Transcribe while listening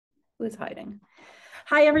Who's hiding?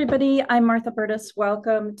 Hi, everybody. I'm Martha Burtis.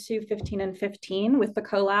 Welcome to 15 and 15 with the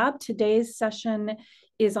collab. Today's session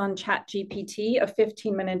is on ChatGPT, a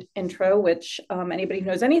 15-minute intro, which anybody who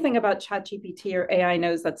knows anything about ChatGPT or AI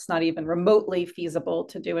knows that's not even remotely feasible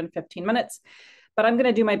to do in 15 minutes. But I'm going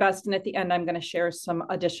to do my best. And at the end, I'm going to share some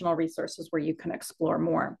additional resources where you can explore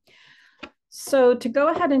more. So to go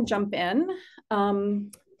ahead and jump in,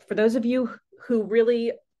 for those of you who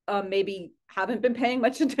really maybe haven't been paying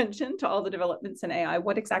much attention to all the developments in AI,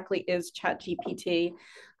 what exactly is ChatGPT?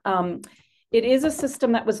 It is a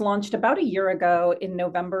system that was launched about a year ago in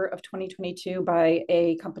November of 2022 by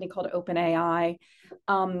a company called OpenAI.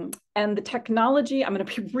 And the technology, I'm going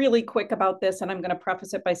to be really quick about this, and I'm going to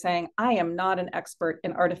preface it by saying I am not an expert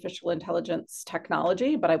in artificial intelligence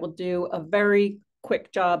technology, but I will do a very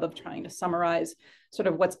quick job of trying to summarize sort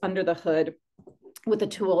of what's under the hood with a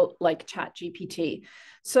tool like ChatGPT.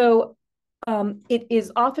 So it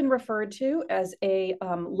is often referred to as a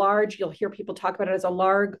large, you'll hear people talk about it as a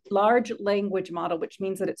large language model, which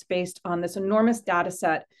means that it's based on this enormous data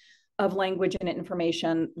set of language and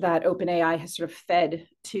information that OpenAI has sort of fed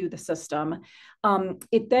to the system.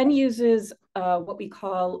 It then uses what we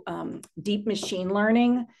call deep machine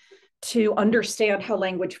learning to understand how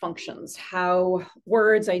language functions, how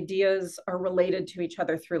words, ideas are related to each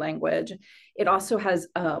other through language. It also has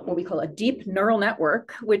what we call a deep neural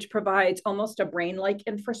network, which provides almost a brain-like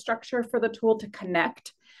infrastructure for the tool to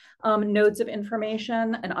connect nodes of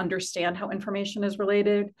information and understand how information is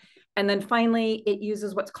related. And then finally, it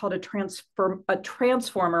uses what's called a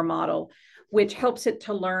transformer model, which helps it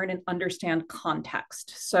to learn and understand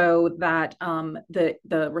context so that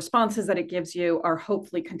the responses that it gives you are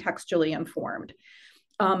hopefully contextually informed.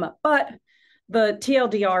 But the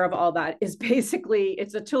TLDR of all that is basically,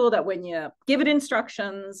 it's a tool that when you give it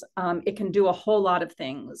instructions, it can do a whole lot of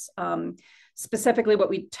things. Specifically, what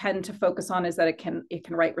we tend to focus on is that it can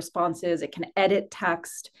write responses, it can edit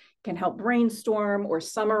text, can help brainstorm or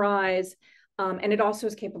summarize, and it also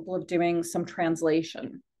is capable of doing some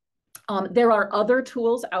translation. There are other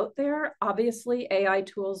tools out there, obviously AI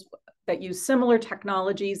tools that use similar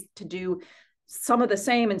technologies to do some of the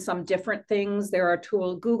same and some different things. There are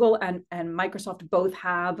tools, Google and Microsoft both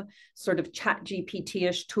have sort of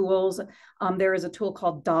ChatGPT-ish tools. There is a tool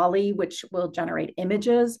called DALL-E, which will generate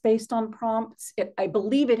images based on prompts. I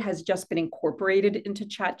believe it has just been incorporated into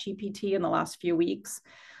ChatGPT in the last few weeks.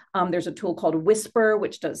 There's a tool called Whisper,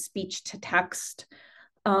 which does speech to text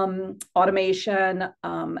automation,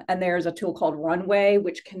 and there's a tool called Runway,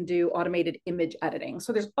 which can do automated image editing.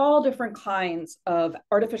 So there's all different kinds of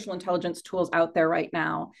artificial intelligence tools out there right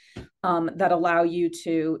now that allow you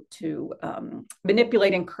to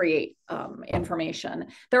manipulate and create information.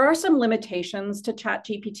 There are some limitations to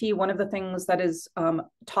ChatGPT. One of the things that is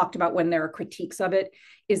talked about when there are critiques of it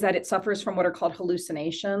is that it suffers from what are called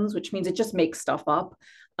hallucinations, which means it just makes stuff up.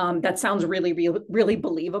 That sounds really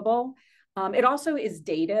believable. It also is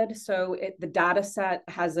dated, so the data set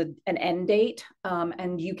has an end date,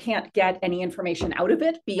 and you can't get any information out of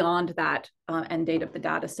it beyond that end date of the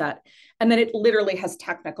data set. And then it literally has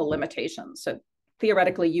technical limitations. So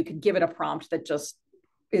theoretically, you could give it a prompt that just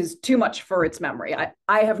is too much for its memory.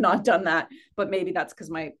 I have not done that, but maybe that's because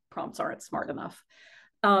my prompts aren't smart enough.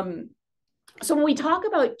 So when we talk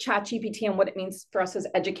about ChatGPT and what it means for us as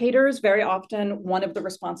educators, very often one of the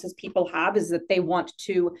responses people have is that they want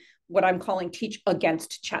to, what I'm calling, teach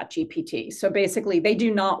against ChatGPT. So basically, they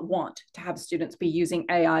do not want to have students be using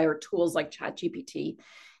AI or tools like ChatGPT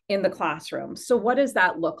in the classroom. So what does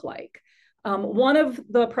that look like? One of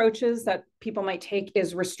the approaches that people might take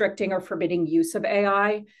is restricting or forbidding use of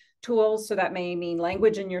AI tools. So that may mean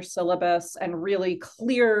language in your syllabus and really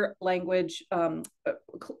clear language,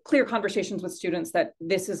 clear conversations with students that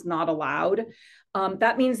this is not allowed.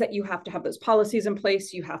 That means that you have to have those policies in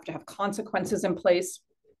place. You have to have consequences in place.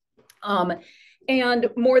 And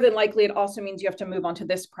more than likely, it also means you have to move on to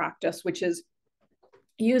this practice, which is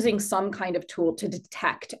using some kind of tool to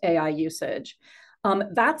detect AI usage.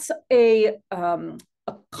 That's a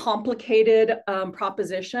complicated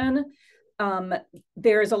proposition.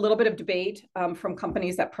 There's a little bit of debate from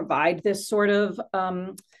companies that provide this sort of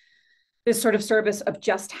service of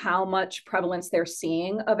just how much prevalence they're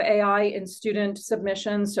seeing of AI in student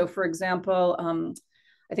submissions. So, for example,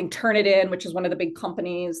 I think Turnitin, which is one of the big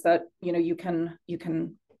companies that you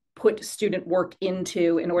can put student work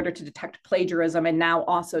into in order to detect plagiarism, and now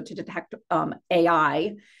also to detect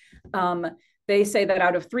AI. They say that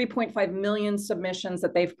out of 3.5 million submissions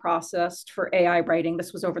that they've processed for AI writing,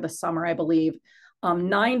 this was over the summer, I believe,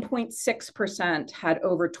 9.6% had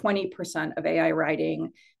over 20% of AI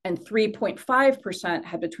writing, and 3.5%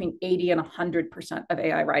 had between 80 and 100% of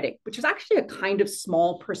AI writing, which is actually a kind of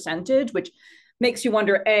small percentage, which makes you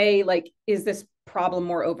wonder, A, like, is this problem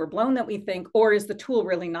more overblown than we think, or is the tool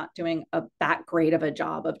really not doing that great of a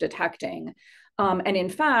job of detecting? And in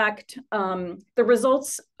fact, the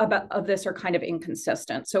results of this are kind of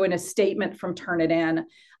inconsistent. So in a statement from Turnitin,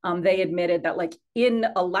 they admitted that like in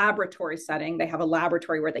a laboratory setting, they have a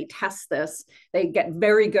laboratory where they test this, they get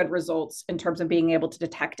very good results in terms of being able to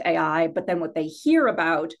detect AI. But then what they hear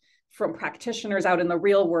about from practitioners out in the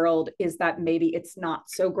real world is that maybe it's not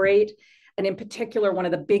so great. And in particular, one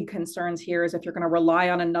of the big concerns here is if you're going to rely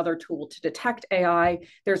on another tool to detect AI,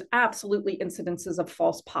 there's absolutely incidences of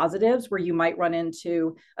false positives where you might run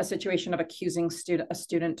into a situation of accusing a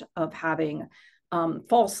student of having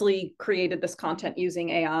falsely created this content using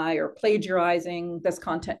AI or plagiarizing this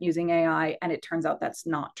content using AI, and it turns out that's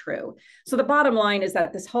not true. So the bottom line is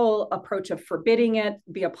that this whole approach of forbidding it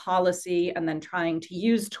via policy and then trying to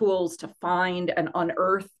use tools to find and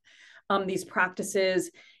unearth these practices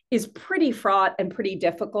is pretty fraught and pretty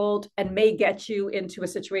difficult and may get you into a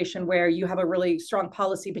situation where you have a really strong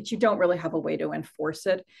policy, but you don't really have a way to enforce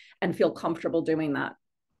it and feel comfortable doing that.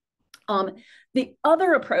 The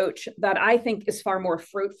other approach that I think is far more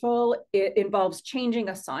fruitful, it involves changing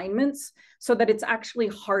assignments so that it's actually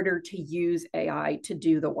harder to use AI to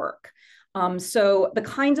do the work. So the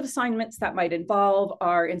kinds of assignments that might involve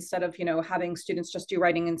are, instead of having students just do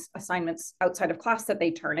writing assignments outside of class that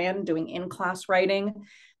they turn in, doing in-class writing.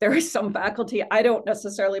 There is some faculty, I don't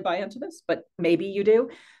necessarily buy into this, but maybe you do,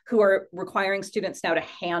 who are requiring students now to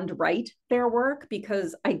handwrite their work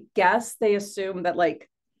because I guess they assume that like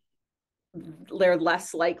they're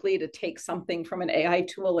less likely to take something from an AI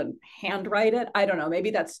tool and handwrite it. I don't know, maybe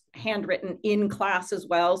that's handwritten in class as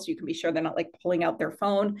well, so you can be sure they're not like pulling out their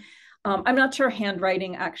phone. I'm not sure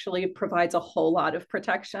handwriting actually provides a whole lot of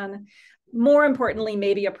protection. More importantly,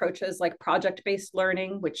 maybe approaches like project-based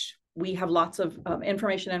learning, which we have lots of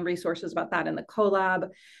information and resources about that in the CoLab,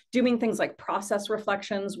 doing things like process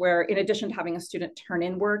reflections, where in addition to having a student turn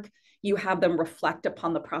in work, you have them reflect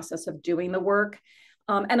upon the process of doing the work,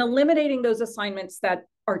 and eliminating those assignments that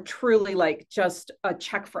are truly like just a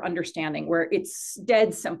check for understanding, where it's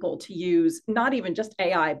dead simple to use, not even just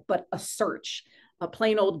AI, but a search, a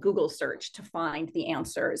plain old Google search to find the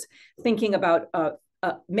answers, thinking about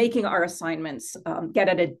making our assignments get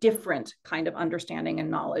at a different kind of understanding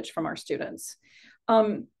and knowledge from our students.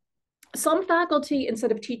 Some faculty,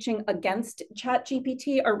 instead of teaching against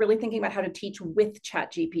ChatGPT, are really thinking about how to teach with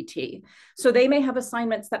ChatGPT. So they may have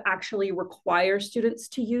assignments that actually require students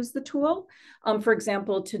to use the tool. For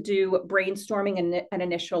example, to do brainstorming and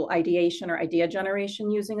initial ideation or idea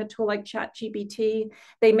generation using a tool like ChatGPT.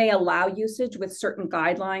 They may allow usage with certain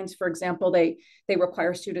guidelines. For example, they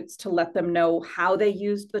require students to let them know how they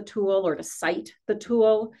used the tool or to cite the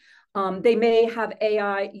tool. They may have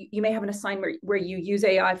AI, you may have an assignment where you use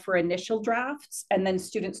AI for initial drafts and then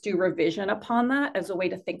students do revision upon that as a way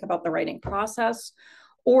to think about the writing process,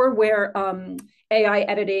 or where AI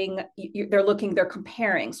editing, they're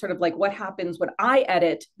comparing sort of like what happens when I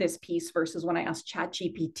edit this piece versus when I ask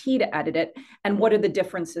ChatGPT to edit it, and what are the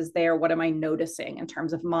differences there? What am I noticing in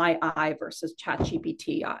terms of my eye versus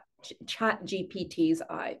ChatGPT's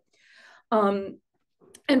eye?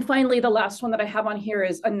 And finally, the last one that I have on here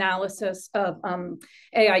is analysis of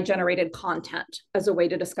AI-generated content as a way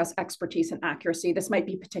to discuss expertise and accuracy. This might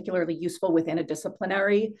be particularly useful within a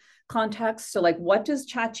disciplinary context. So like, what does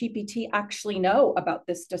ChatGPT actually know about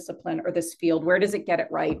this discipline or this field? Where does it get it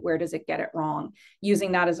right? Where does it get it wrong?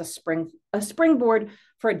 Using that as a springboard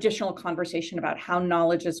for additional conversation about how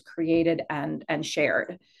knowledge is created and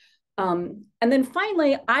shared. And then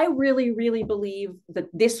finally, I really, really believe that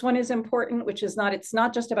this one is important, which is it's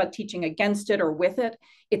not just about teaching against it or with it,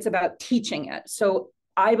 it's about teaching it. So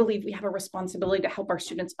I believe we have a responsibility to help our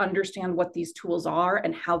students understand what these tools are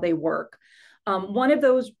and how they work. One of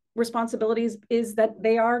those responsibilities is that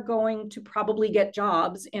they are going to probably get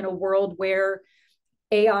jobs in a world where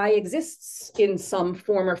AI exists in some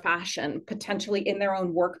form or fashion, potentially in their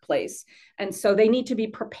own workplace. And so they need to be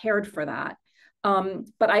prepared for that.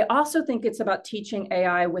 But I also think it's about teaching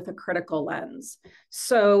AI with a critical lens.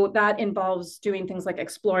 So that involves doing things like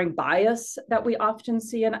exploring bias that we often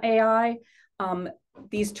see in AI.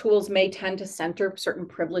 These tools may tend to center certain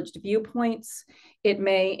privileged viewpoints. It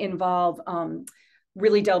may involve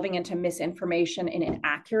really delving into misinformation and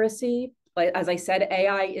inaccuracy. But as I said,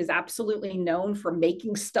 AI is absolutely known for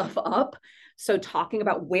making stuff up. So talking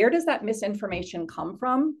about where does that misinformation come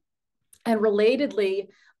from? And relatedly,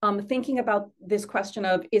 thinking about this question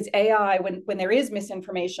of, is AI, when there is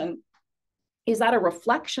misinformation, is that a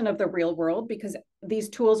reflection of the real world because these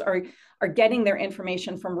tools are getting their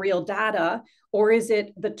information from real data, or is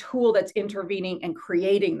it the tool that's intervening and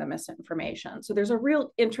creating the misinformation? So there's a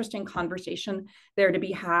real interesting conversation there to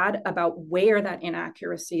be had about where that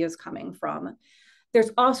inaccuracy is coming from.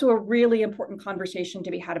 There's also a really important conversation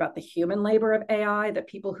to be had about the human labor of AI, the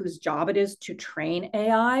people whose job it is to train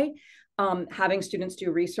AI. Having students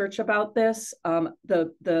do research about this,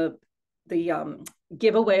 the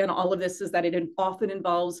giveaway on all of this is that it often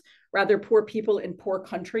involves rather poor people in poor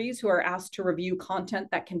countries who are asked to review content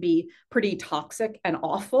that can be pretty toxic and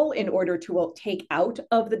awful in order to take out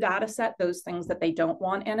of the data set those things that they don't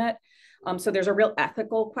want in it. So there's a real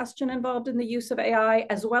ethical question involved in the use of AI,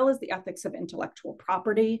 as well as the ethics of intellectual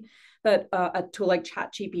property, that a tool like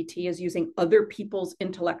ChatGPT is using other people's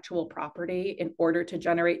intellectual property in order to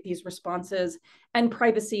generate these responses, and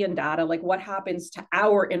privacy and data, like what happens to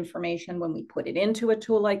our information when we put it into a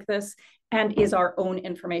tool like this, and is our own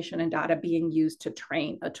information and data being used to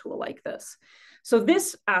train a tool like this? So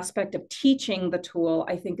this aspect of teaching the tool,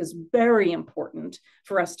 I think, is very important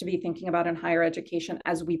for us to be thinking about in higher education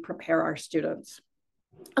as we prepare our students.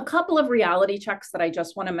 A couple of reality checks that I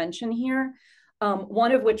just want to mention here.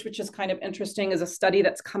 One of which is kind of interesting, is a study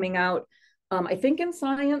that's coming out, I think in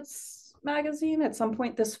Science magazine at some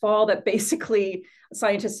point this fall, that basically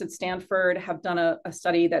scientists at Stanford have done a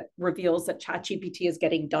study that reveals that ChatGPT is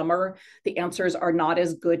getting dumber. The answers are not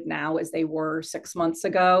as good now as they were 6 months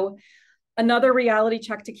ago. Another reality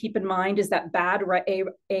check to keep in mind is that bad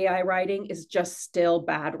AI writing is just still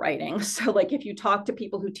bad writing. So like if you talk to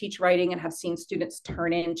people who teach writing and have seen students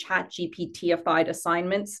turn in ChatGPT-ified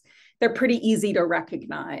assignments, they're pretty easy to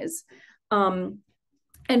recognize. And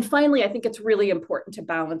finally, I think it's really important to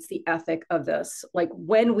balance the ethic of this. Like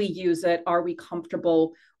when we use it, are we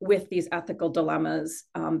comfortable with these ethical dilemmas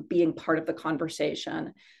being part of the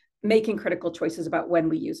conversation, making critical choices about when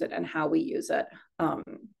we use it and how we use it,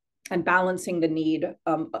 and balancing the need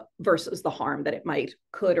versus the harm that it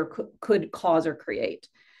could cause or create.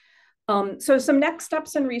 So some next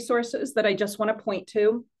steps and resources that I just want to point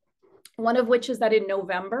to, one of which is that in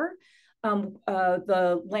November,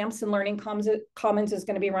 the Lamson Learning Commons is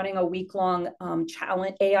going to be running a week-long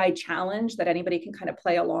AI challenge that anybody can kind of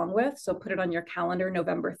play along with. So put it on your calendar,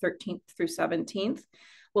 November 13th through 17th.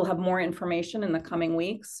 We'll have more information in the coming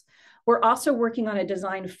weeks. We're also working on a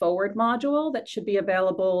design forward module that should be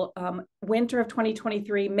available winter of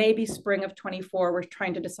 2023, maybe spring of 24. We're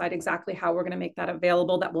trying to decide exactly how we're going to make that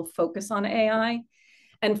available that will focus on AI.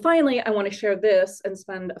 And finally, I want to share this and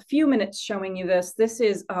spend a few minutes showing you this. This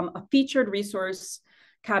is a featured resource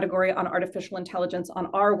category on artificial intelligence on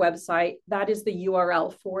our website. That is the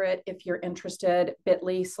URL for it if you're interested,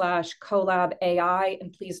 bit.ly/collab.ai.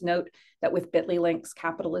 And please note that with bit.ly links,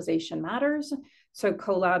 capitalization matters. So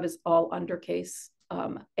collab is all undercase,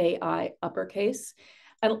 AI uppercase.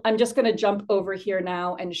 And I'm just going to jump over here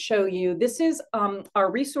now and show you. This is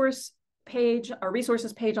our resources page on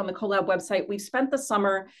the Collab website. We've spent the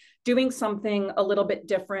summer doing something a little bit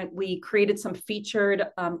different. We created some featured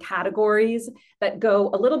categories that go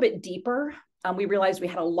a little bit deeper. We realized we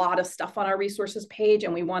had a lot of stuff on our resources page,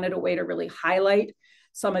 and we wanted a way to really highlight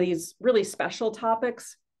some of these really special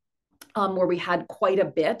topics where we had quite a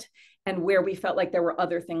bit, and where we felt like there were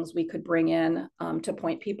other things we could bring in to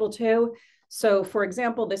point people to. So for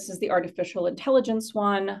example, this is the artificial intelligence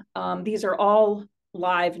one. These are all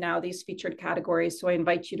live now, these featured categories, so I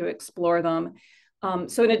invite you to explore them.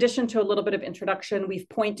 So in addition to a little bit of introduction, we've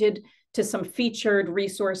pointed to some featured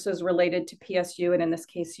resources related to PSU, and in this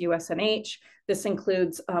case, USNH. This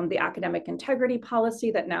includes the academic integrity policy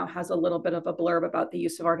that now has a little bit of a blurb about the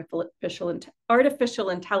use of artificial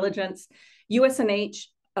intelligence. USNH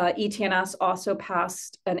ETNS also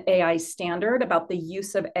passed an AI standard about the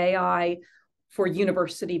use of AI for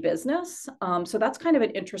university business. So that's kind of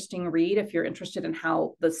an interesting read if you're interested in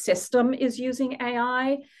how the system is using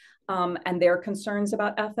AI and their concerns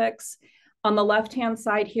about ethics. On the left-hand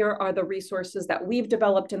side here are the resources that we've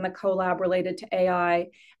developed in the collab related to AI.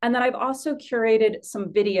 And then I've also curated some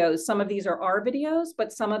videos. Some of these are our videos,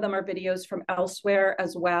 but some of them are videos from elsewhere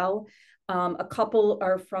as well. A couple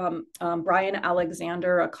are from Brian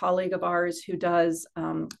Alexander, a colleague of ours who does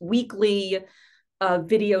weekly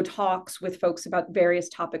video talks with folks about various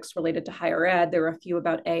topics related to higher ed. There are a few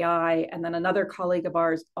about AI. And then another colleague of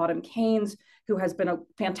ours, Autumn Keynes, who has been a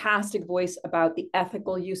fantastic voice about the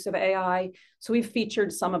ethical use of AI. So we've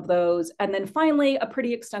featured some of those. And then finally, a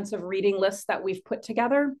pretty extensive reading list that we've put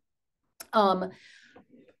together.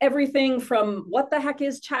 everything from what the heck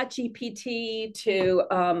is ChatGPT to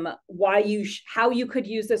how you could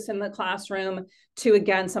use this in the classroom to,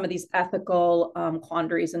 again, some of these ethical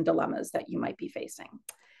quandaries and dilemmas that you might be facing.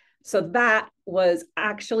 So that was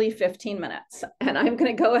actually 15 minutes. And I'm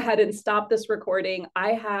going to go ahead and stop this recording.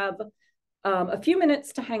 I have a few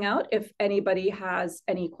minutes to hang out if anybody has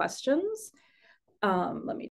any questions. Let me